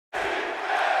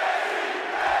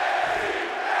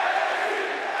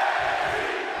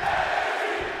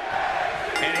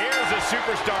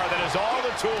superstar that has all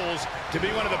the tools to be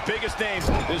one of the biggest names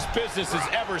this business has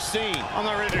ever seen. I'm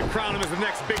not ready to crown him as the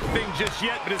next big thing just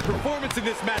yet, but his performance in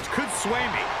this match could sway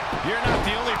me. You're not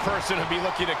the only person who'll be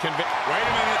looking to convince. Wait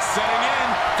a minute, setting in.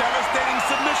 Devastating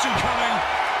submission coming.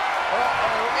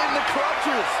 Uh-oh, in the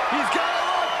clutches. He's got it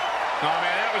up. Oh,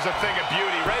 man, that was a thing of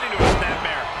beauty. Right into his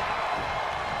snapmare.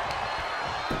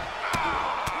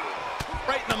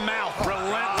 Right in the mouth.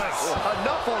 Relentless.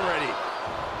 Enough already.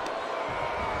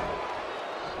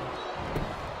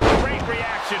 Great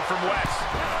reaction from Wes.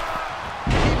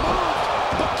 He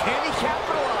moved, but can he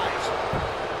capitalize?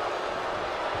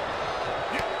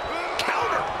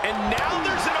 Counter. And now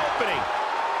there's an opening.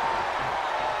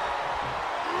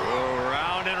 Oh,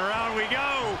 round and round we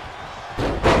go.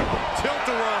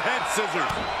 Tilt-a-whirl head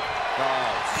scissors. Oh,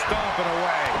 stomping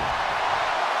away.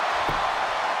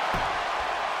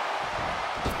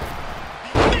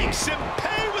 Makes him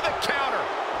pay with a counter.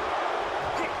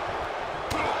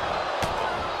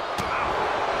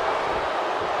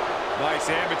 Nice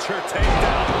amateur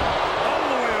takedown. All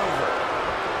the way over.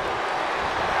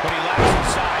 When he lacks in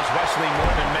size, Wes Lee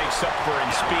more than makes up for in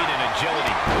speed and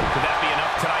agility. Could that be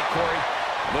enough tonight, Corey?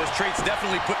 Those traits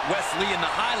definitely put Wes Lee in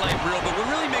the highlight reel, but what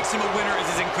really makes him a winner is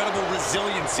his incredible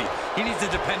resiliency. He needs to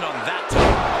depend on that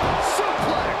tonight.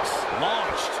 Suplex.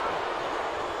 Launched.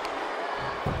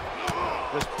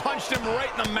 Just punched him right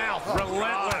in the mouth.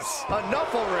 Relentless.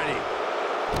 Enough already.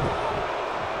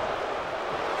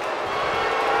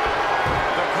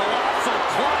 The colossal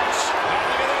clutch. Oh,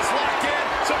 look at this, locked in.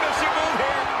 Submission move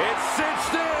here. It's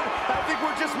cinched in. I think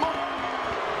we're just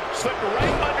Slipped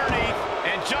right underneath,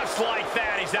 and just like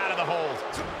that, he's out of the hold.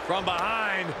 From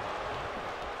behind.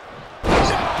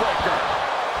 Neckbreaker.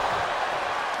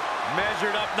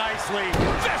 Measured up nicely.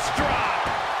 Fist drop.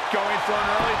 Going for an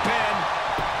early pin.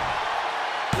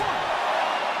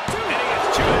 And he gets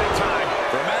two at a time.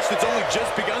 For a match that's only just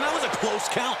begun, that was a close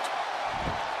count.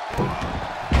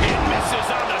 It misses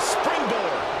on the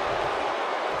springboard.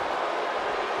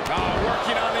 Oh,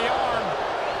 working on the arm.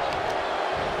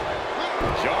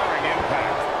 Jarring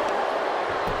impact.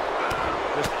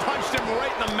 Just punched him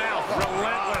right in the mouth.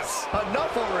 Relentless.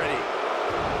 enough already.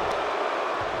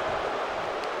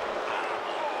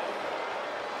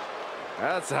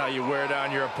 That's how you wear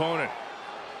down your opponent.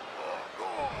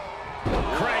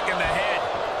 Cranking the head.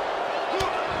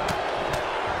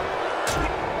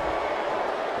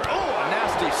 Oh, a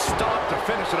nasty stop to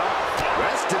finish it off.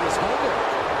 Wes did his homework.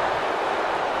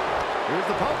 Here's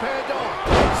the pump handle.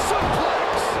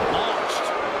 Suplex. Launched.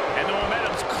 And the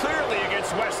momentum's clearly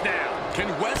against Wes now. Can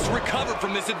Wes recover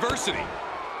from this adversity?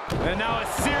 And now a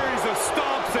series of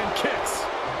stomps and kicks.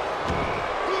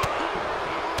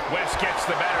 Wes gets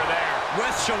the better there.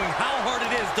 Wes showing how hard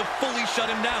it is to fully shut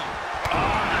him down.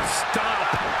 Stop.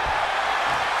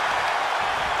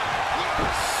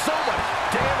 So much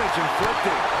damage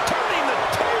inflicted. Turning the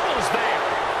tables there.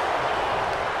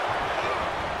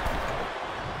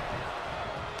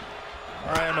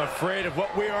 I am afraid of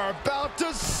what we are about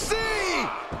to see.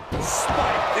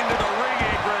 Spiked into the ring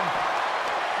apron.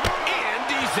 And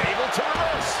he's able to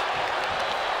reverse.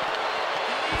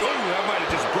 Ooh, that might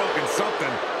have just broken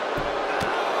something.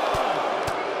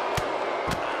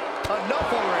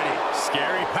 Enough already.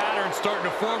 Scary pattern starting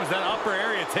to form as that upper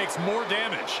area takes more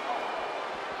damage.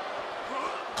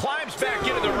 Climbs back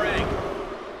into the ring.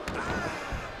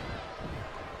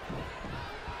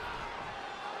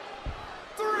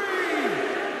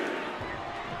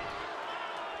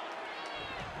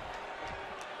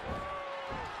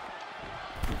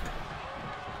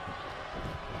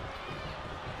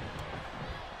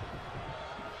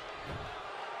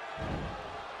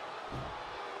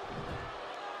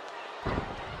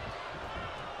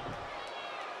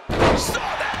 Saw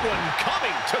that one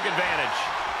coming, took advantage.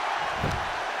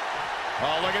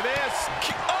 Oh, look at this.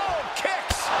 Oh,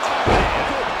 kicks. Oh, man.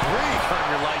 Good grief. Turn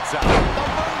your lights out. The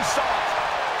moonsault.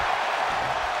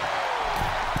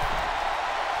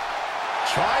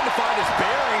 Trying to find his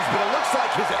bearings, but it looks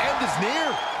like his end is near.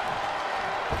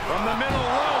 From the middle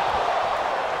rope.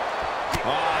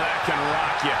 Oh, that can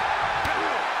rock you.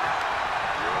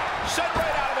 Sent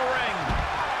right out of the ring.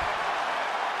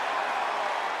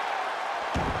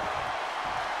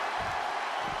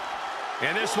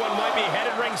 And this one might be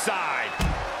headed ringside.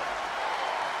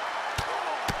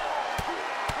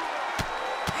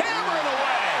 Hammering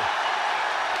away.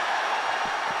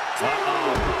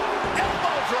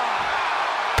 Elbow drop.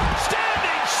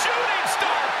 Standing shooting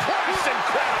star place.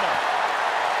 Incredible.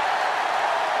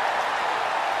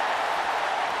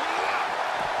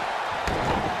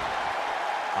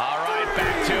 All right,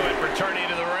 back to it. Returning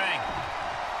to the ring.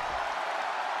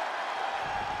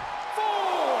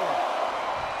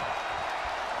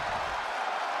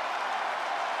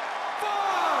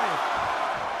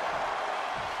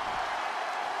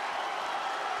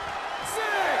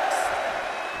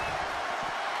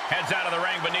 Heads out of the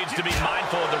ring, but needs to be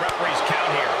mindful of the referee's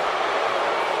count here.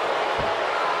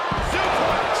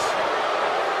 Suplex!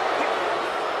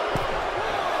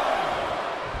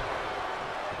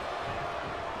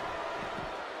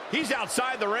 He's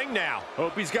outside the ring now.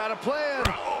 Hope he's got a plan.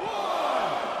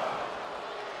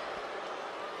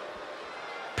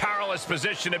 Powerless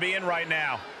position to be in right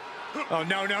now. Oh,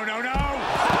 no, no, no, no!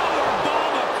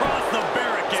 Powerbomb across the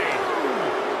barricade.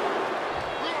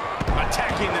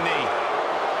 Attacking the knee.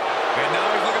 And now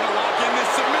he's looking to lock in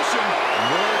this submission.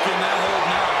 Working that hold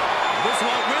now. This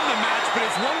won't win the match, but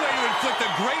it's one way to inflict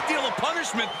a great deal of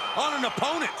punishment on an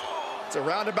opponent. It's a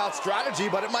roundabout strategy,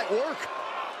 but it might work.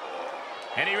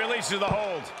 And he releases the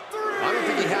hold. I don't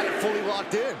think he had it fully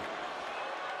locked in.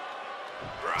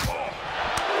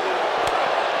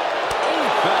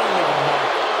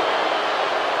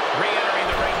 Re-entering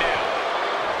the ring now.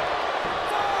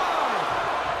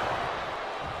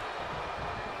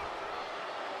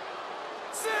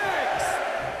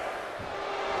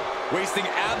 Wasting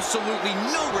absolutely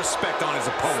no respect on his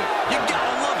opponent. You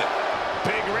gotta love it.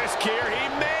 Big risk here. He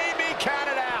may be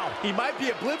counted out. He might be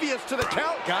oblivious to the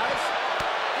count, guys.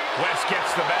 Wes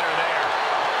gets the better there.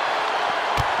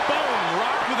 Boom,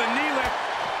 rock with a knee lift.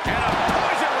 And a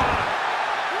poison rod.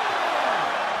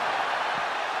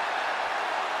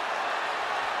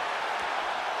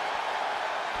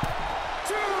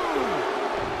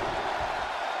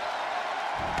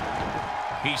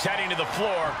 He's heading to the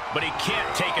floor, but he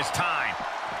can't take his time.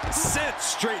 Sent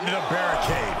straight into the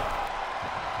barricade.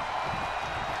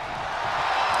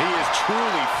 He is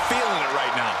truly feeling it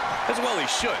right now. As well he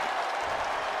should.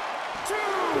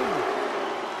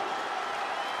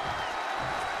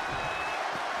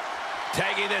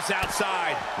 Tagging this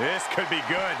outside. This could be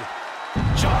good.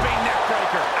 Jumping neck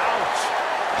breaker. Ouch.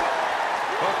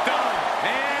 Hooked on.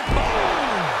 And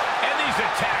boom! And these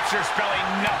attacks are spelling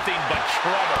nothing but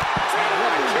trouble. And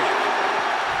what a kick.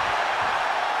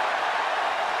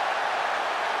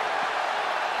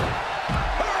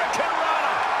 Hurricane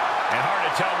Rana. And hard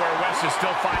to tell where Wes is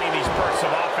still finding these bursts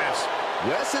of offense.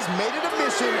 Wes has made it a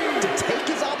mission to take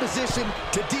his opposition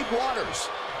to deep waters.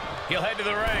 He'll head to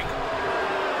the ring.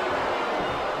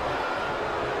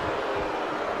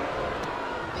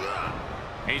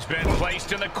 He's been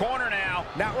placed in the corner now.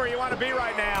 Not where you want to be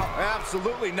right now.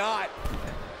 Absolutely not.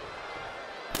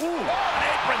 Ooh, an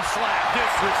apron slap.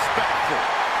 Disrespectful.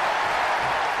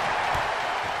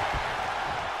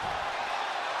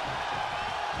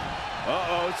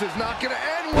 Uh-oh, this is not going to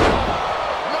end well.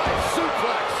 Nice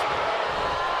suplex.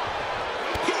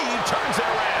 He turns it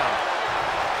around.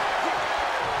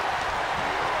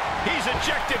 He's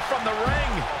ejected from the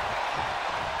ring.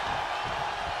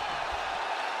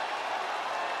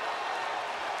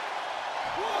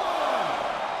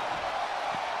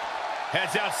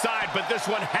 Heads outside, but this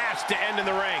one has to end in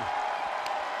the ring.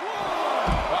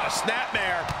 Oh,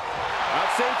 snapmare. Not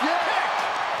safe yet.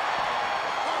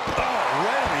 Oh,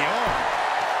 right on the arm.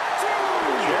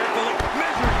 Carefully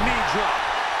measured knee drop.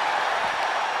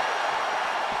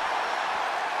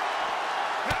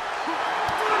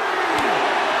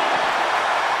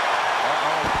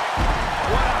 Uh-oh.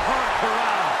 What a hurt for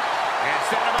Rana.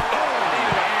 Instead of a knee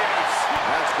to the ace.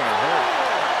 That's going to hurt.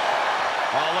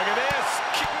 Oh, look at this.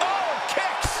 Oh,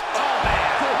 kicks. Oh,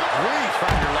 man. Grief.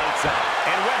 Turn your lights out.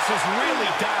 And Wes is really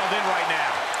dialed in right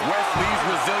now. Wes Lee's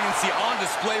resiliency on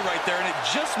display right there, and it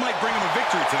just might bring him a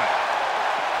victory tonight.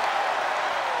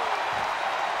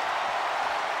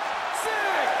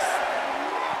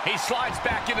 6. He slides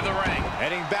back into the ring.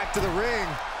 Heading back to the ring.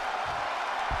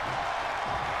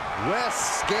 Wes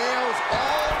scales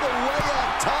all the way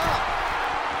up top.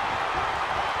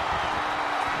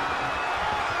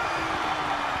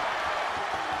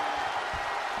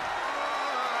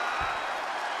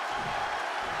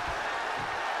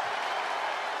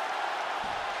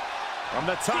 From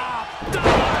the top.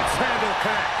 Axe handle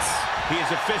connects. He is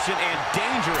efficient and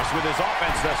dangerous with his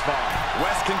offense thus far.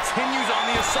 Wes continues on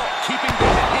the assault, keeping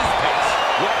things at his pace.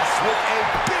 Wes with a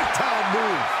big-time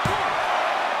move.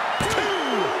 2.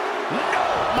 No,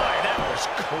 my, that was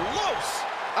close.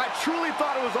 I truly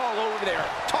thought it was all over there.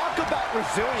 Talk about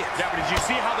resilience. Yeah, but did you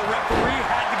see how the referee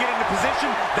had to get into position?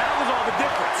 That was all the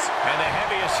difference. And the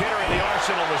heaviest hitter in the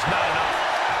arsenal was not enough.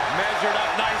 Measured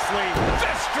up nicely.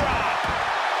 Fist drop.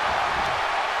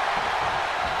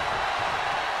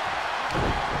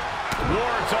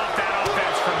 Wards off that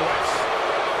offense from Wes.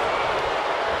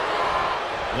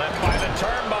 Left by the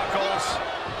turnbuckles.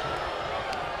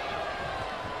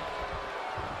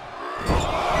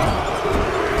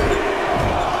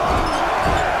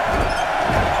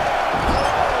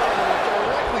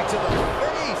 Directly to the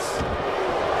face.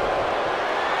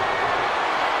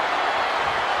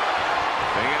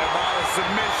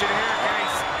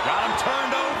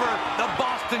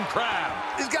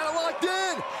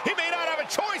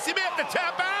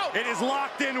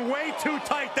 way too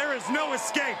tight. There is no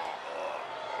escape.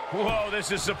 Whoa,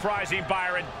 this is surprising,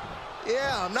 Byron.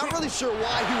 Yeah, I'm not really sure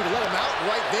why he would let him out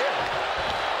right there.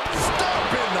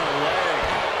 Stop in the leg.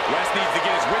 Wes needs to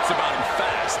get his wits about him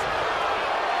fast.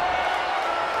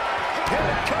 Here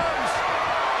it comes.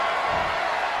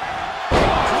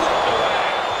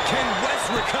 Can Wes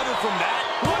recover from that?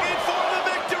 Looking for the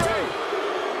victory.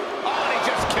 Oh, and he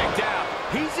just kicked out.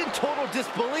 He's in total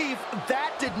disbelief.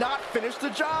 That did not finish the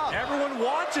job. Everyone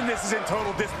watching this is in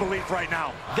total disbelief right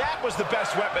now. That was the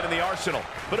best weapon in the arsenal,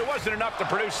 but it wasn't enough to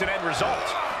produce an end result.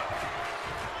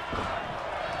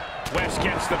 Wes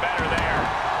gets the better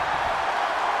there.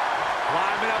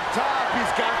 Climbing up top,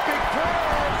 he's got big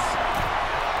plans.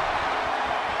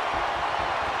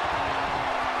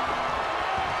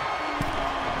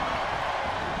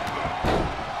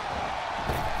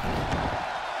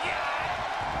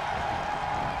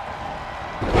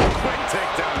 Quick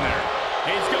takedown there.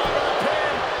 He's going for the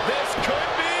pin. This could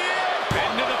be it.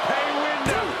 Into the pay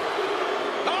window.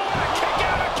 Oh, a kick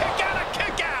out, a kick out, a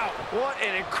kick out. What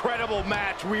an incredible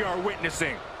match we are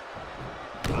witnessing.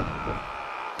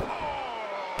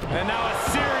 And now a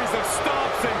series of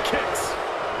stomps and kicks.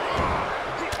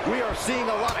 We are seeing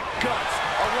a lot of guts,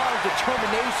 a lot of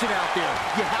determination out there.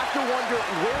 You have to wonder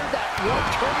where that one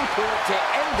turning point to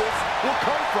end this will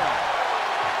come from.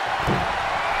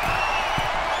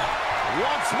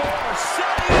 Once more,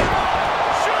 setting it up.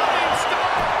 Shooting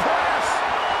star press.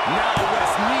 Now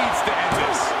Wes needs to end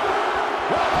this.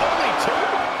 What, only two?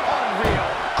 Unreal.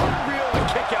 Unreal to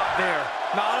kick out there.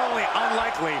 Not only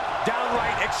unlikely,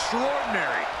 downright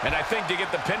extraordinary. And I think to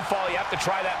get the pinfall, you have to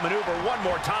try that maneuver one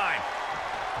more time.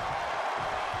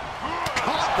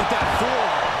 Caught with that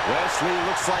forearm. Wes Lee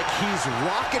looks like he's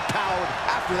rocket powered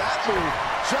after that move.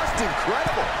 Just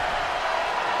incredible.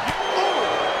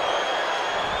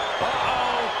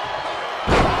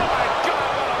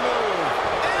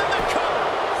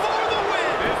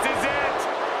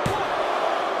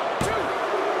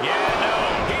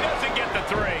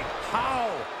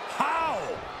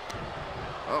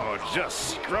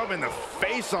 Just scrubbing the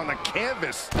face on the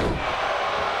canvas. Oh,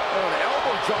 an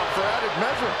elbow drop for added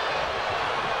measure.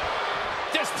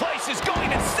 This place is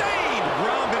going insane. The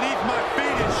ground beneath my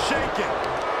feet is shaking.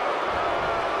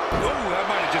 Ooh, that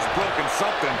might have just broken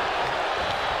something.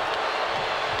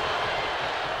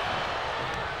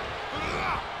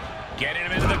 Getting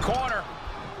him into the corner.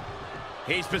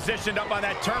 He's positioned up on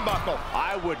that turnbuckle.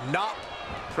 I would not.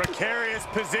 Precarious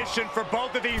position for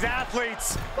both of these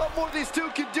athletes. What more these two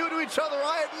can do to each other,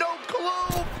 I have no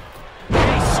clue.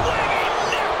 He's swinging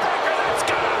neckbreaker. That's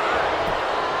gonna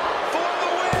hurt. For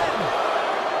the win.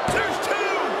 There's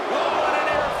two. Oh, and an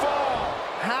air fall.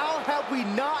 How have we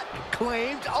not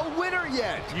claimed a winner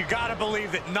yet? You gotta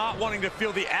believe that not wanting to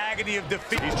feel the agony of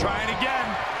defeat. He's trying again.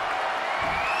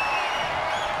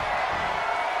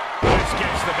 Wes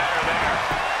gets the better there.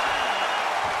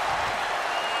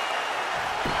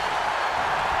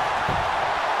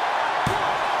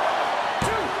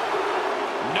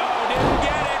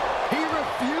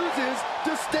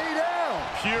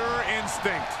 Pure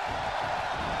instinct.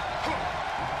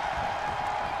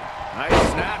 Nice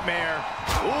snapmare.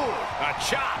 Ooh, a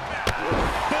chop.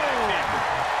 Boom.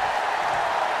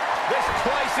 This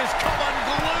place has come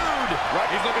unglued. Right,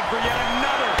 he's looking for yet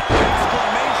another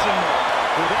exclamation mark.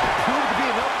 Will that prove to be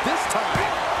enough this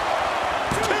time?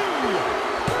 Two.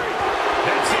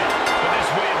 That's it. But this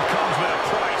win comes with a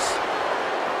price.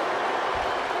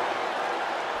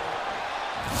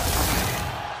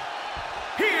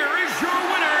 Here is your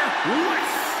winner,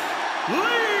 Wes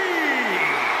Lee!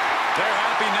 They're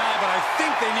happy now, but I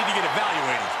think they need to get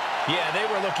evaluated. Yeah, they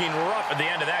were looking rough at the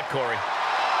end of that, Corey.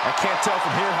 I can't tell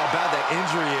from here how bad that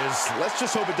injury is. Let's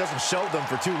just hope it doesn't show them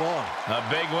for too long. A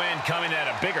big win coming at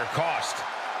a bigger cost.